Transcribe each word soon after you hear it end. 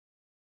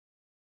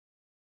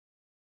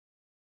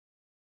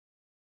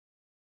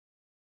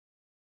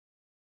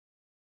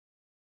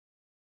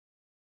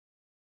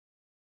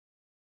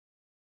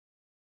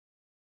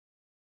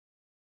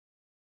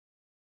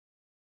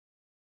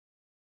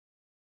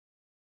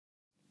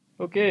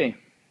Okay,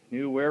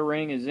 new wear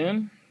ring is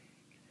in,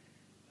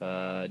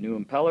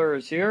 new impeller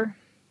is here,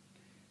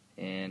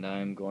 and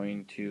I'm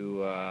going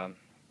to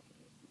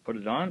put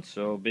it on.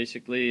 So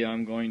basically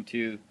I'm going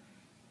to,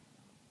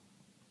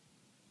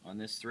 on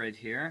this thread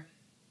here,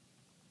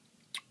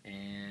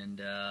 and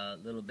a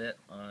little bit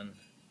on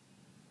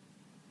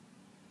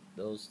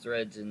those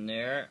threads in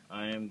there,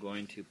 I am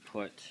going to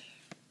put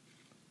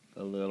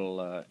a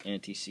little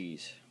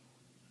anti-seize,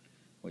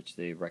 which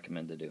they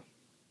recommend to do.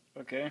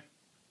 Okay.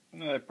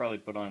 I probably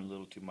put on a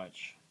little too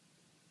much,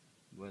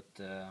 but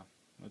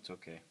that's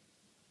okay.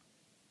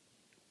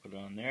 Put it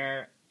on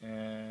there,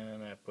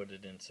 and I put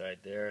it inside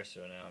there.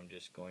 So now I'm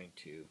just going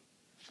to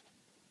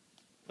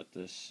put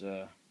this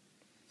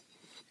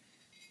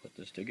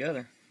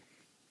together.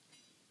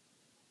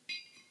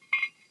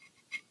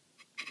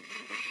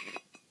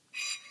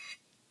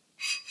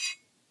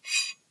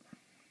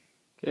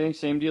 Okay,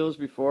 same deal as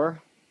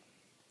before.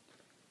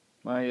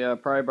 My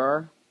pry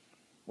bar,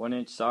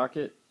 1-inch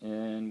socket,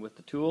 and with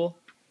the tool,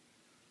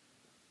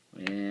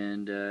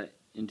 and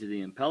into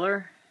the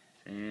impeller,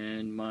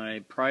 and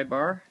my pry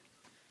bar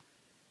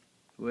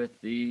with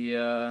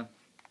the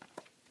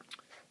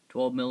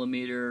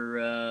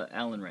 12mm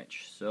Allen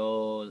wrench.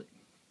 So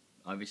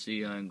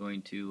obviously I'm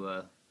going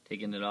to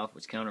taking it off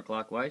was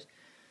counterclockwise.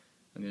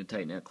 I'm going to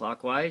tighten it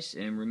clockwise,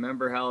 and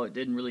remember how it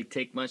didn't really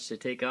take much to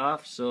take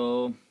off,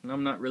 so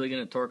I'm not really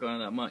going to torque on it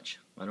that much.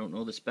 I don't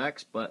know the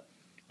specs, but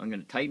I'm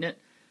going to tighten it,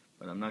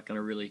 but I'm not going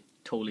to really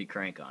totally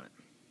crank on it.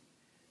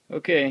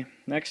 Okay,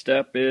 next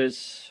step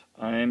is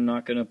I'm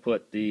not going to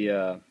put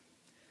the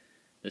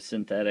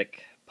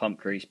synthetic pump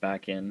grease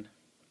back in.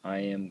 I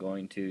am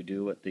going to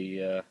do what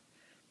the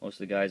most of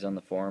the guys on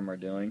the forum are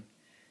doing,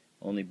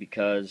 only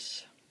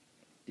because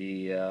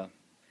the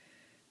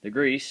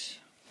grease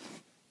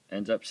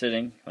ends up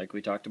sitting, like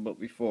we talked about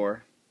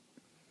before,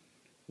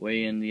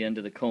 way in the end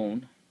of the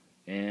cone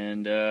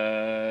and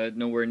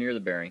nowhere near the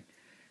bearing.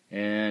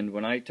 And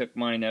when I took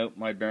mine out,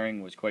 my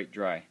bearing was quite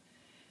dry.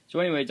 So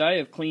anyways, I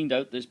have cleaned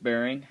out this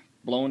bearing,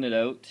 blown it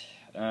out,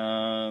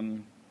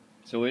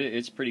 so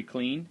it's pretty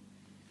clean,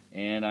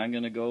 and I'm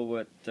going to go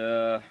with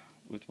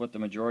what the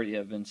majority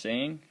have been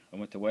saying. I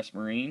went to West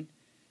Marine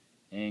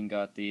and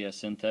got the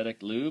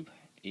synthetic lube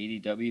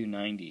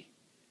 80W90.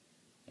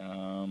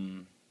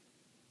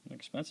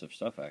 Expensive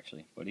stuff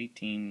actually, but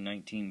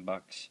 18-19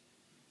 bucks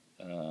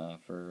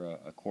for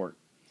a quart.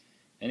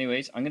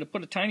 Anyways, I'm going to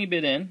put a tiny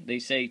bit in. They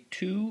say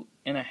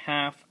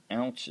 2.5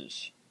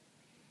 ounces.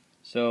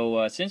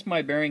 So since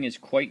my bearing is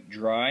quite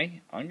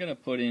dry, I'm going to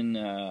put in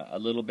a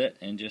little bit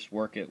and just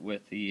work it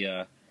with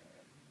the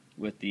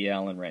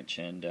Allen wrench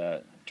and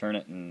turn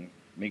it and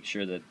make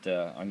sure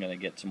that I'm going to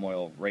get some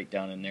oil right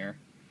down in there,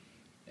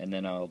 and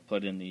then I'll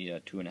put in the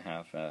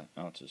 2.5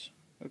 ounces.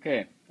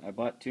 Okay, I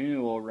bought 2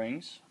 new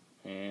O-rings,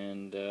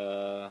 and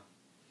I'll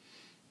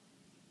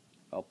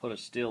put a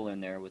still in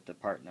there with the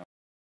part numbers.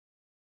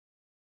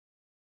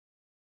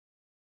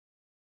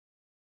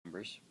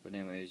 But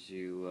anyways,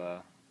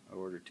 I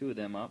ordered 2 of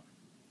them up,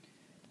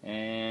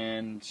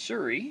 and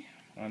Surrey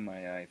on my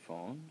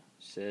iPhone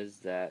says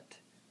that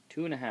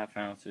 2.5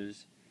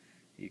 ounces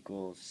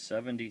equals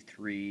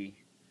 73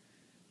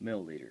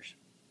 milliliters,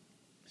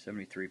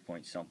 73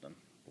 point something,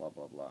 blah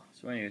blah blah.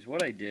 So anyways,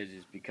 what I did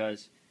is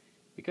because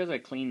I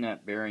cleaned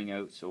that bearing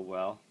out so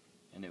well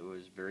and it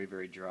was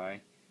very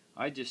dry,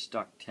 I just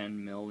stuck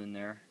 10 mil in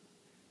there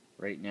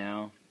right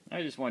now.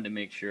 I just wanted to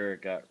make sure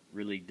it got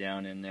really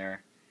down in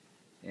there,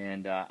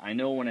 and I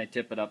know when I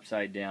tip it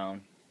upside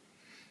down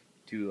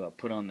to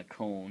put on the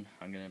cone,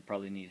 I'm going to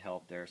probably need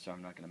help there, so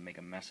I'm not going to make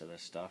a mess of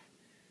this stuff,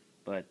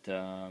 but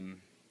I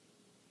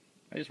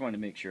just wanted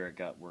to make sure it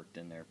got worked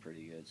in there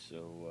pretty good.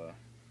 So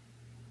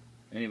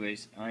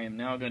anyways, I am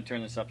now going to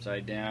turn this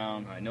upside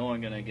down. I know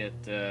I'm going to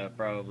get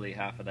probably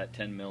half of that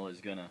 10 mil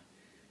is going to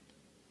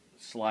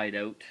slide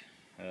out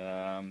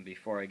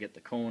before I get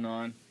the cone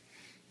on.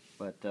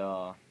 But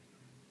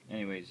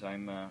anyways,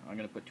 I'm going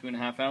to put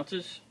 2.5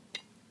 ounces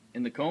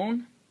in the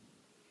cone,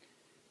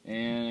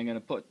 and I'm going to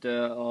put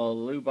I'll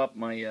lube up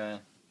my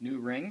new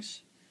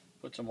rings,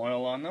 put some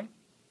oil on them,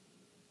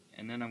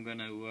 and then I'm going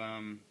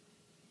to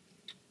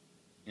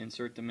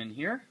insert them in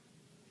here,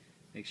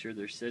 make sure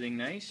they're sitting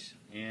nice,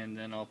 and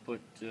then I'll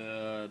put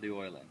the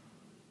oil in.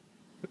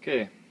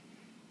 Okay,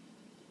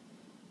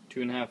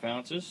 2.5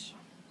 ounces.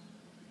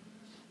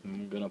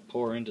 I'm going to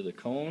pour into the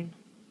cone.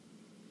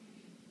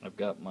 I've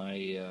got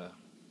my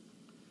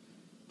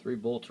 3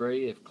 bolts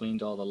ready. I've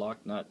cleaned all the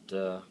lock nut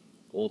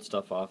old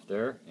stuff off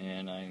there,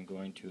 and I'm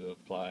going to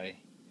apply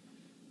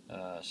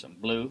some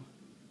blue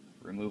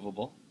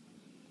removable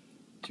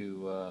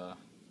to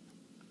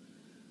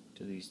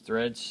these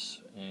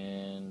threads,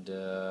 and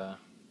I'm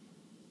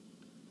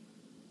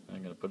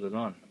going to put it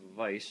on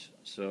vise.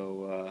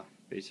 So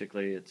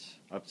basically it's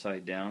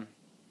upside down,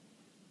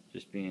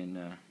 just being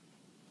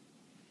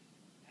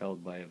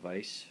held by a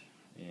vise,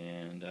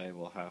 and I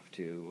will have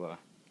to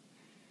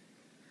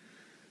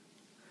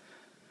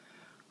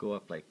go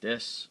up like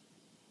this,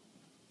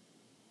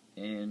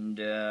 and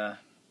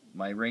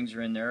my rings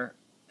are in there,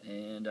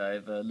 and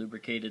I've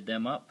lubricated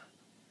them up,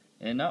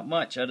 and not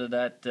much out of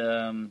that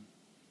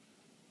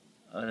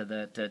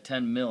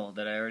 10 mil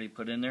that I already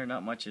put in there.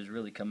 Not much has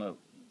really come out.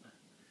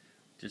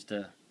 Just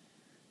a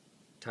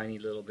tiny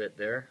little bit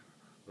there,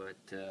 but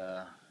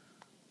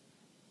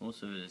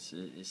most of it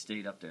is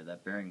stayed up there.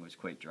 That bearing was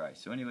quite dry.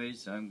 So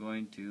anyways, I'm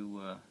going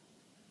to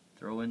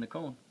throw in the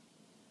cone.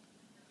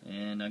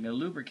 And I'm going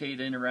to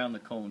lubricate in around the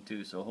cone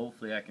too, so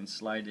hopefully I can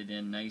slide it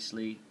in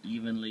nicely,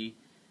 evenly,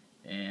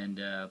 and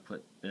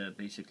put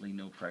basically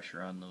no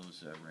pressure on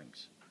those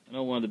rings. I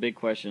know one of the big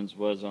questions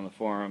was on the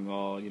forum,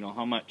 well, you know,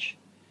 how much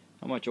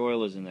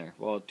oil is in there?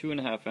 Well,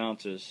 2.5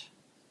 ounces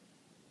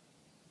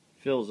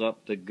fills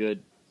up the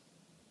good,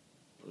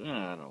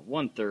 I don't know,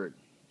 1/3,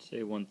 say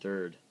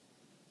 1/3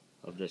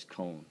 of this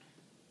cone.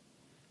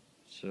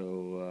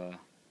 So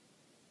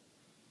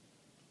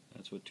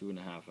that's what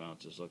 2.5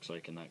 ounces looks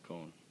like in that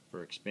cone.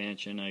 For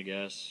expansion, I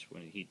guess,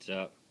 when it heats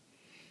up.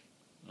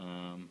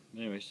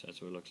 Anyways, that's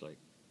what it looks like.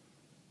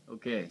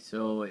 Okay,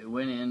 so it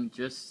went in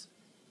just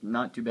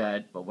not too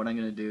bad, but what I'm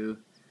going to do,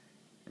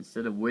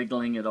 instead of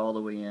wiggling it all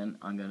the way in,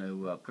 I'm going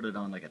to put it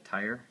on like a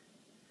tire.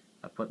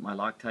 I put my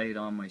Loctite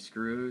on my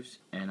screws,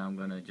 and I'm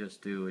going to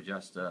just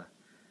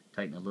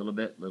tighten a little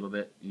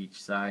bit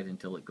each side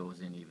until it goes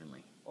in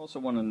evenly. Also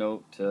want to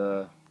note,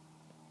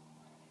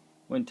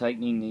 when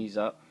tightening these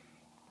up,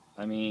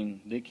 I mean,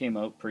 they came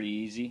out pretty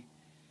easy.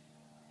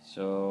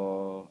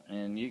 So,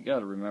 and you got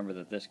to remember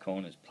that this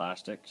cone is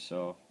plastic,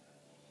 so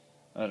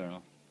I don't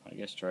know. I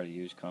guess try to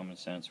use common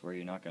sense where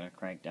you're not going to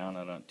crank down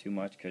on it too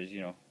much, because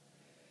you know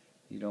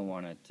you don't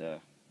want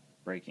it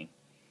breaking.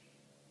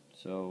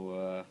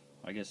 So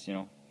I guess, you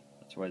know,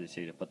 that's why they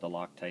say to put the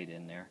Loctite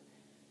in there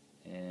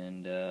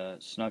and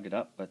snug it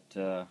up, but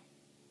I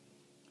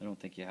don't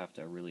think you have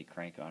to really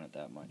crank on it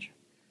that much.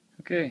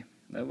 Okay,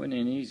 that went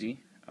in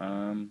easy.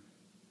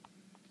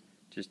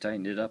 Just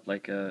tightened it up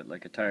like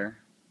a tire.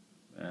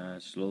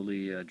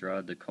 Slowly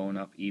drawed the cone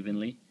up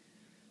evenly.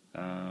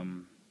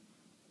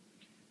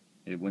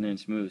 It went in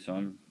smooth, so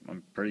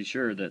I'm pretty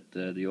sure that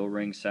the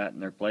O-rings sat in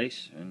their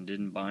place and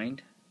didn't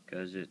bind,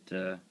 because it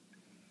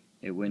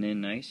went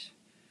in nice,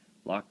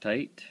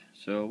 Loctite.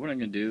 So what I'm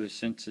going to do is,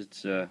 since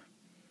it's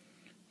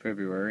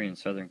February in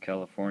Southern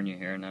California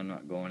here, and I'm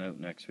not going out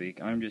next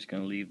week, I'm just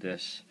going to leave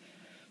this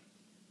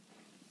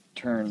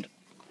turned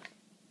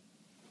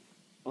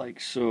like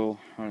so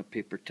on a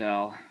paper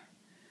towel,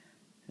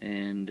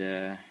 and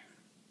yeah,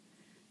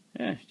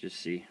 just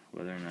see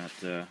whether or not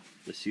the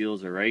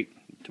seals are right.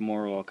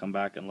 Tomorrow I'll come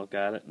back and look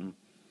at it and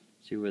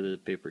see whether the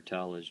paper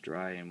towel is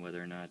dry and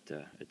whether or not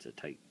it's a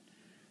tight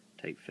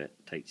fit,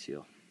 tight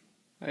seal.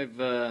 I've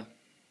put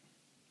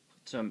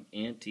some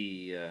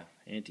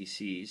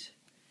anti-seize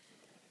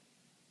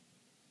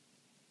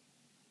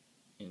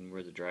in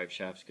where the drive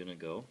shaft's going to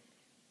go,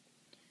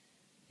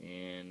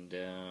 and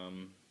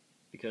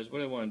because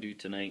what I want to do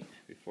tonight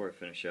before I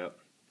finish up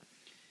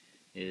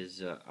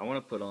is I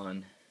want to put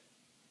on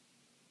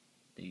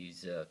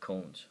these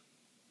cones.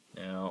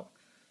 Now,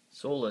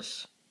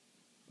 Solus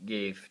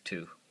gave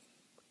 2.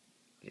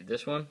 Gave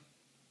this one,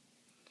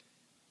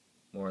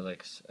 more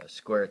like a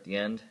square at the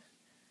end,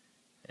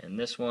 and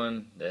this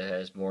one that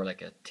has more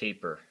like a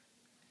taper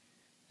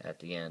at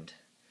the end.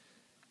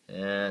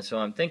 So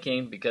I'm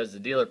thinking, because the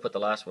dealer put the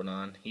last one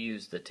on, he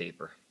used the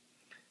taper.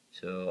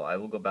 So I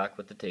will go back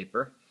with the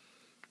taper.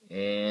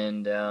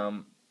 And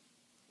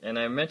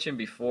I mentioned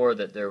before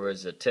that there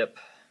was a tip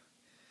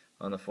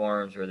on the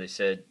forums where they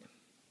said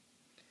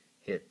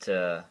hit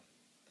the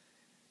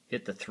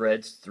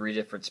threads 3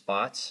 different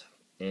spots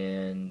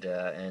and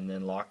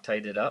then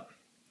Loctite it up.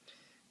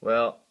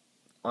 Well,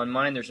 on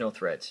mine there's no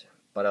threads,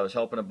 but I was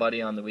helping a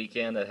buddy on the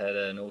weekend that had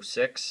an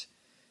 06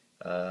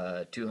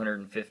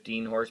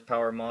 215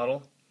 horsepower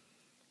model,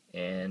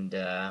 and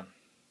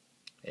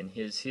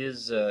his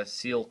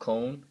seal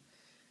cone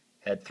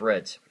had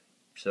threads.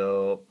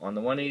 So on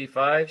the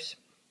 185s,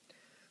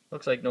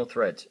 looks like no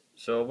threads.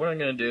 So what I'm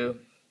going to do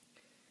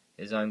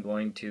is I'm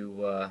going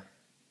to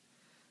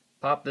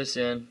pop this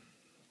in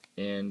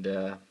and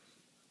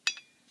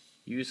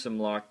use some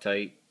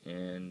Loctite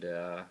and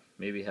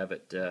maybe have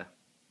it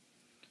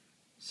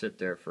sit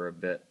there for a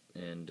bit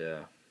and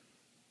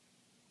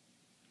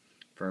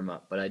firm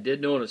up. But I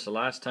did notice the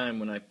last time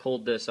when I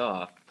pulled this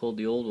off, pulled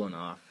the old one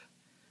off,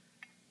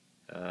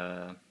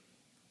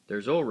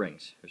 there's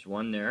O-rings. There's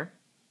one there,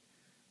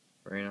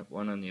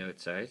 one on the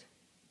outside,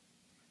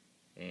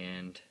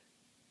 and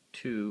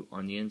 2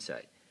 on the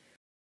inside.